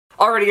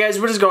Alrighty guys,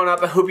 what is going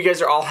up? I hope you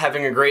guys are all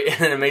having a great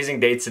and an amazing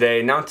day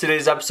today. Now in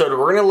today's episode,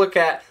 we're going to look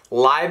at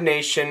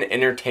LYV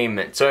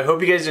Entertainment. So I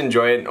hope you guys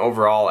enjoy it, and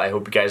overall, I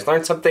hope you guys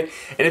learned something.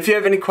 And if you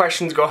have any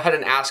questions, go ahead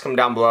and ask them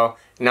down below,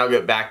 and I'll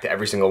get back to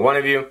every single one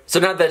of you. So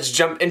now let's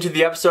jump into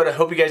the episode. I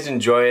hope you guys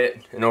enjoy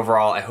it, and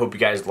overall, I hope you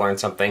guys learned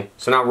something.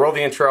 So now roll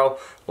the intro,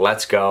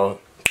 let's go.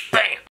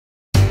 Bam!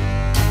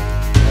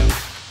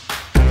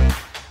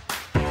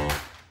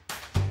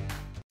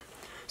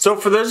 So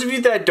for those of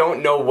you that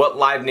don't know what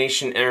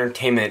LYV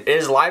Entertainment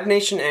is,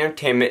 LYV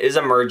Entertainment is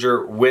a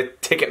merger with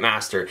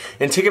Ticketmaster.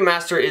 And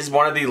Ticketmaster is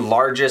one of the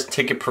largest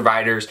ticket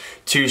providers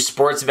to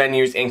sports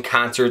venues and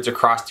concerts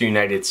across the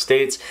United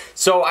States.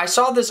 So I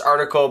saw this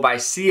article by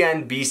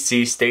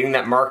CNBC stating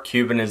that Mark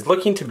Cuban is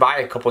looking to buy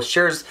a couple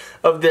shares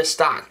of this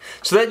stock.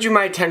 So that drew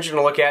my attention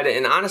to look at it,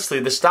 and honestly,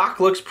 the stock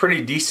looks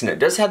pretty decent. It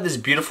does have this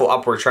beautiful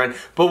upward trend,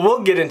 but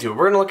we'll get into it.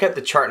 We're going to look at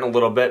the chart in a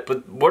little bit,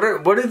 but what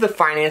do the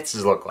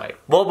finances look like?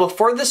 Well,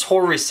 before this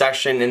whole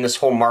recession and this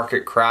whole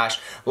market crash,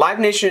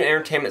 LYV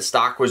Entertainment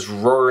stock was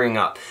roaring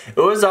up. It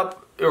was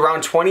up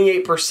around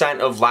 28%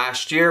 of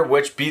last year,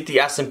 which beat the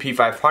S&P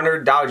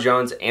 500, Dow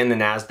Jones, and the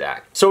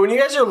NASDAQ. So when you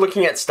guys are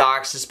looking at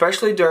stocks,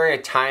 especially during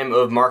a time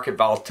of market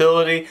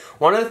volatility,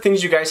 one of the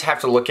things you guys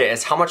have to look at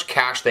is how much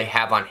cash they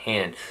have on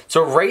hand.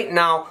 So right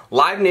now,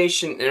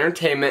 LYV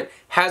Entertainment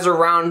has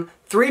around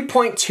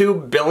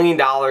 $3.2 billion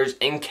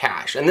in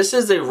cash, and this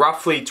is a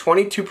roughly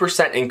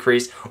 22%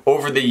 increase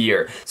over the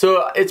year.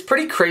 So it's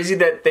pretty crazy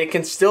that they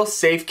can still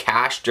save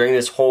cash during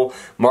this whole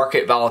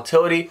market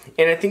volatility,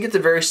 and I think it's a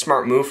very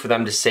smart move for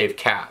them to save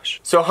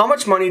cash. So how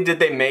much money did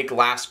they make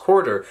last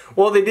quarter?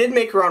 Well, they did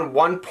make around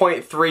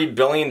 $1.3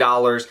 billion,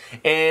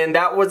 and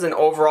that was an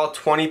overall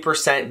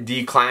 20%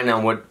 decline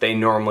on what they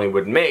normally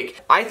would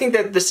make. I think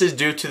that this is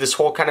due to this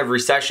whole kind of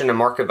recession and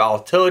market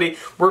volatility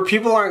where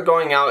people aren't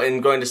going out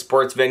and going to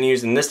sports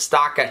venues, and this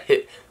stock got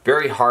hit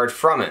very hard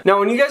from it. Now,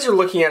 when you guys are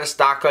looking at a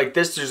stock like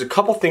this, there's a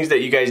couple things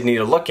that you guys need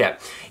to look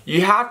at.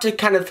 You have to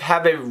kind of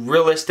have a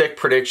realistic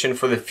prediction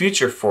for the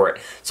future for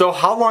it. So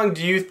how long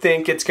do you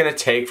think it's going to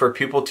take for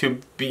people to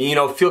be,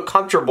 feel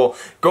comfortable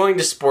going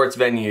to sports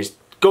venues,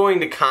 going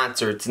to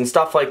concerts and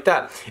stuff like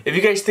that? If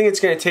you guys think it's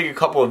going to take a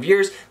couple of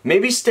years,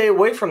 maybe stay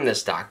away from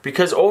this stock,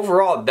 because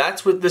overall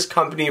that's what this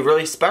company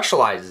really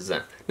specializes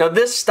in. Now,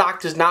 this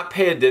stock does not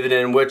pay a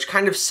dividend, which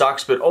kind of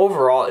sucks, but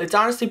overall it's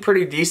honestly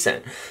pretty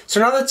decent. So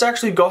now let's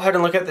actually go ahead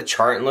and look at the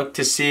chart and look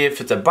to see if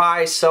it's a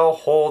buy, sell,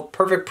 hold,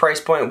 perfect price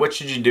point, what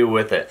should you do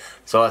with it.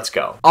 So let's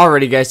go.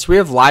 Alrighty guys, so we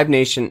have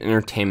LYV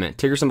Entertainment,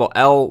 ticker symbol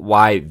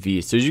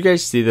LYV. So as you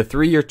guys see, the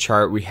 3-year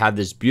chart, we have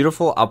this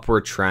beautiful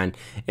upward trend,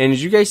 and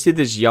as you guys see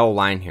this yellow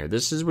line here,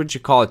 this is what you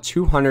call a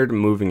 200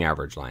 moving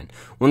average line.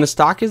 When the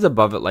stock is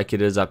above it like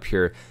it is up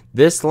here,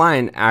 this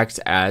line acts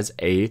as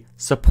a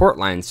support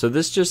line. So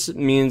this just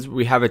means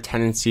we have a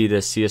tendency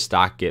to see a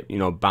stock get,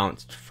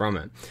 bounced from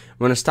it.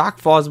 When a stock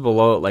falls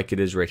below it like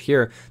it is right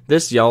here,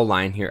 this yellow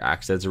line here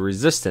acts as a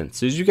resistance.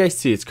 So as you guys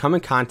see, it's come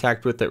in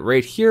contact with it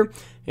right here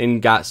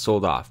and got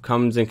sold off.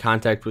 Comes in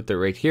contact with it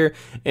right here,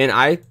 and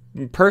I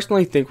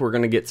personally think we're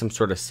going to get some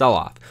sort of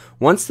sell-off.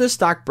 Once this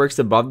stock breaks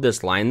above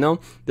this line though,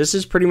 this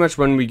is pretty much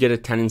when we get a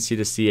tendency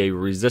to see a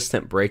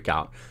resistant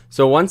breakout.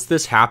 So once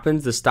this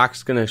happens, the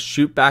stock's going to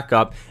shoot back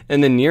up,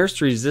 and the nearest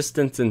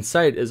resistance in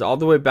sight is all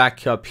the way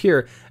back up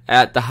here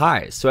at the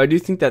highs. So I do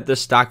think that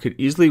this stock could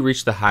easily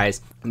reach the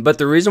highs, but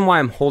the reason why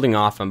I'm holding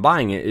off on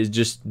buying it is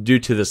just due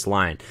to this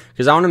line,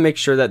 because I want to make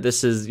sure that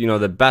this is,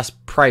 the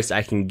best price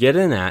I can get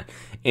in at.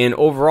 And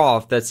overall,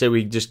 if let's say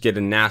we just get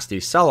a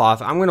nasty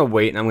sell-off, I'm going to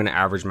wait and I'm going to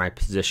average my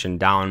position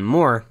down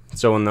more.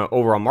 So when the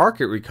overall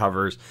market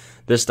recovers,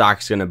 this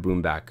stock's going to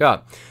boom back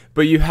up.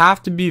 But you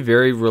have to be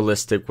very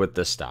realistic with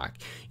this stock.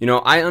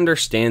 I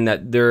understand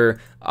that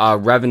their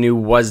revenue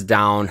was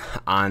down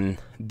on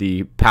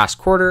the past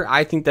quarter.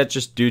 I think that's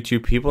just due to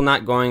people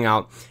not going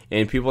out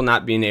and people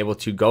not being able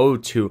to go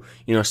to,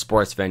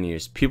 sports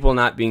venues, people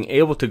not being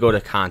able to go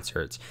to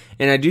concerts.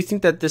 And I do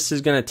think that this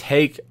is going to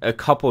take a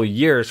couple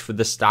years for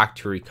the stock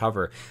to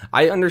recover.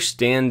 I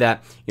understand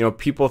that,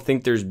 people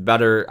think there's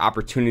better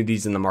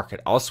opportunities in the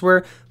market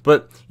elsewhere,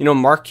 but,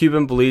 Mark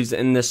Cuban believes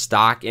in this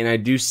stock, and I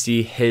do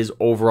see his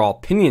overall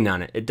opinion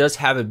on it. It does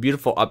have a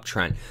beautiful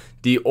uptrend.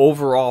 The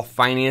overall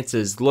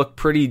finances look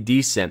pretty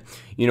decent.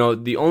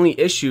 The only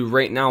issue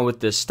right now with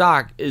this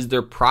stock is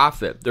their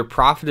profit. Their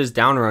profit is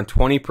down around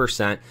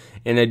 20%,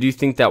 and I do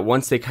think that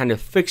once they kind of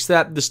fix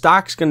that, the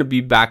stock's going to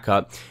be back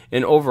up.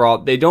 And overall,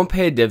 they don't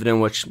pay a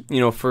dividend, which,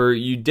 for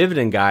you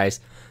dividend guys,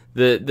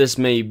 this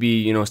may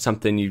be,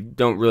 something you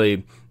don't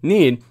really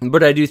need,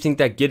 but I do think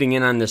that getting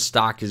in on this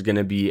stock is going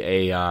to be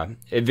a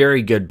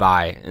very good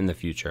buy in the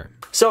future.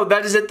 So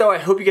that is it though. I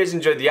hope you guys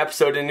enjoyed the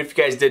episode, and if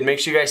you guys did, make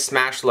sure you guys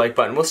smash the like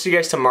button. We'll see you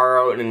guys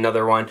tomorrow in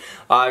another one.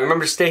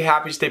 Remember to stay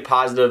happy, stay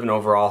positive, and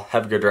overall,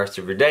 have a good rest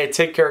of your day.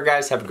 Take care,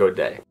 guys. Have a good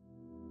day.